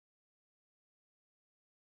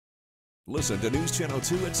Listen to News Channel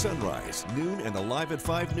 2 at sunrise, noon, and the Live at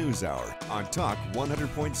 5 News Hour on Talk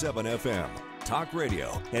 100.7 FM. Talk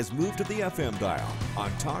Radio has moved to the FM dial on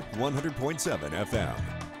Talk 100.7 FM.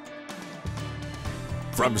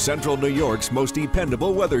 From Central New York's most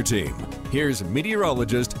dependable weather team, here's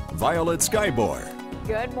meteorologist Violet Skybour.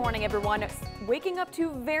 Good morning, everyone. Waking up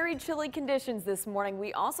to very chilly conditions this morning.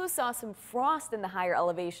 We also saw some frost in the higher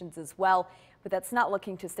elevations as well, but that's not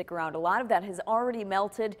looking to stick around. A lot of that has already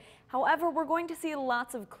melted. However, we're going to see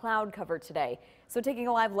lots of cloud cover today. So taking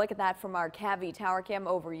a live look at that from our Cavi Tower Cam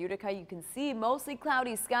over Utica, you can see mostly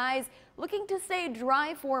cloudy skies, looking to stay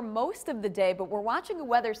dry for most of the day, but we're watching a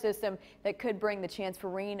weather system that could bring the chance for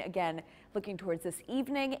rain again, looking towards this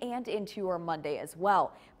evening and into your Monday as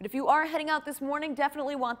well. But if you are heading out this morning,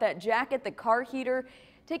 definitely want that jacket, the car heater.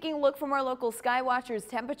 Taking a look from our local sky watchers,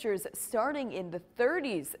 temperatures starting in the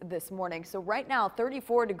 30s this morning. So right now,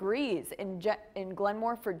 34 degrees in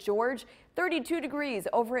Glenmore for George, 32 degrees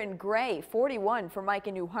over in Gray, 41 for Mike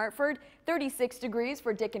in New Hartford, 36 degrees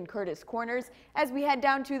for Dick and Curtis Corners. As we head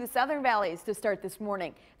down to the southern valleys to start this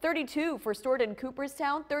morning, 32 for Stewart and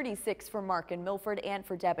Cooperstown, 36 for Mark and Milford and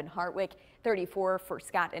for Deb and Hartwick, 34 for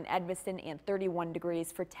Scott and Edmiston, and 31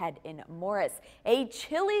 degrees for Ted in Morris. A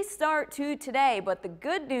chilly start to today, but the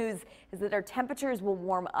good news is that our temperatures will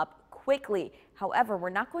warm up quickly. However, we're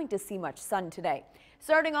not going to see much sun today.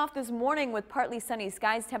 Starting off this morning with partly sunny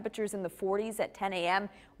skies, temperatures in the 40s at 10 a.m.,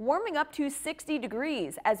 warming up to 60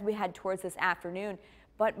 degrees as we head towards this afternoon,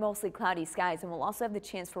 but mostly cloudy skies, and we'll also have the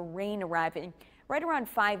chance for rain arriving right around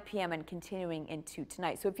 5 p.m. and continuing into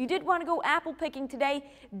tonight. So if you did want to go apple picking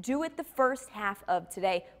today, do it the first half of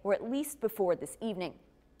today or at least before this evening.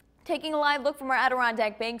 Taking a live look from our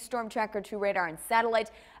Adirondack Bank Storm Tracker 2 radar and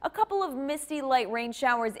satellite, a couple of misty light rain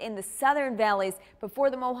showers in the southern valleys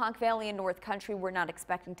before the Mohawk Valley and North Country. We're not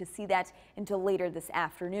expecting to see that until later this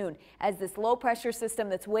afternoon, as this low pressure system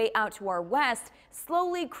that's way out to our west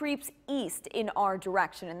slowly creeps east in our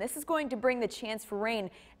direction. And this is going to bring the chance for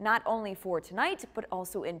rain not only for tonight, but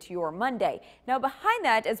also into your Monday. Now behind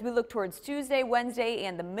that, as we look towards Tuesday, Wednesday,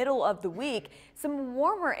 and the middle of the week, some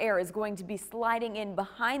warmer air is going to be sliding in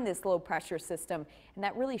behind this low pressure system, and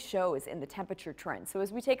that really shows in the temperature trend. So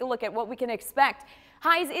as we take a look at what we can expect,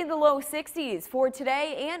 highs in the low 60s for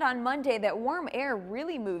today and on Monday. That warm air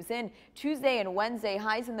really moves in Tuesday and Wednesday,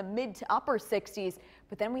 highs in the mid to upper 60s.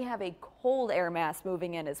 But then we have a cold air mass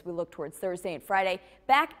moving in as we look towards Thursday and Friday,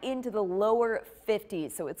 back into the lower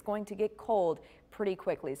 50s. So it's going to get cold pretty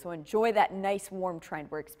quickly. So enjoy that nice warm trend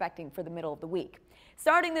we're expecting for the middle of the week.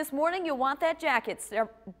 Starting this morning, you'll want that jacket.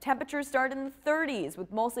 Temperatures start in the 30s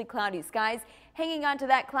with mostly cloudy skies. Hanging on to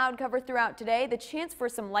that cloud cover throughout today. The chance for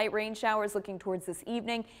some light rain showers looking towards this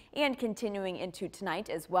evening and continuing into tonight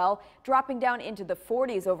as well. Dropping down into the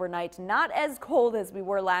 40s overnight. Not as cold as we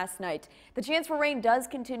were last night. The chance for rain does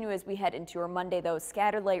continue as we head into our Monday, though.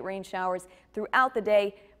 Scattered light rain showers throughout the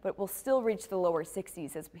day, but we'll still reach the lower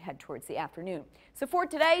 60s as we head towards the afternoon. So for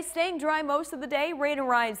today, staying dry most of the day. Rain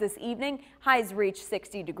arrives this evening. Highs reach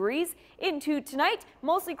 60 degrees. Into tonight,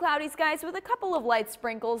 mostly cloudy skies with a couple of light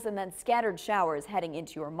sprinkles and then scattered showers heading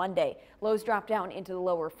into your Monday. Lows drop down into the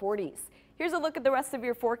lower 40s. Here's a look at the rest of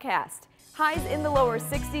your forecast. Highs in the lower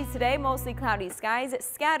 60s today, mostly cloudy skies.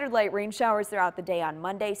 Scattered light rain showers throughout the day on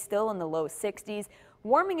Monday, still in the low 60s.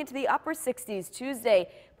 Warming into the upper 60s Tuesday,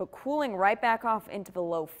 but cooling right back off into the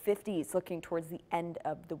low 50s looking towards the end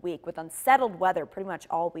of the week with unsettled weather pretty much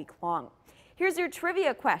all week long. Here's your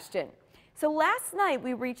trivia question. So last night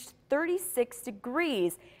we reached 36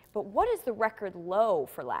 degrees, but what is the record low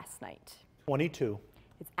for last night? 22.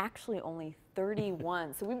 It's actually only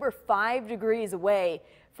 31. So we were 5 degrees away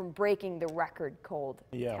from breaking the record cold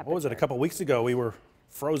temperature. What was it? A couple weeks ago we were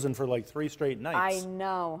frozen for like 3 straight nights. I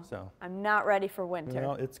know. So I'm not ready for winter.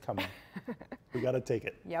 Well, it's coming. We got to take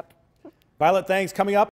it. Yep. Violet, thanks. Coming up.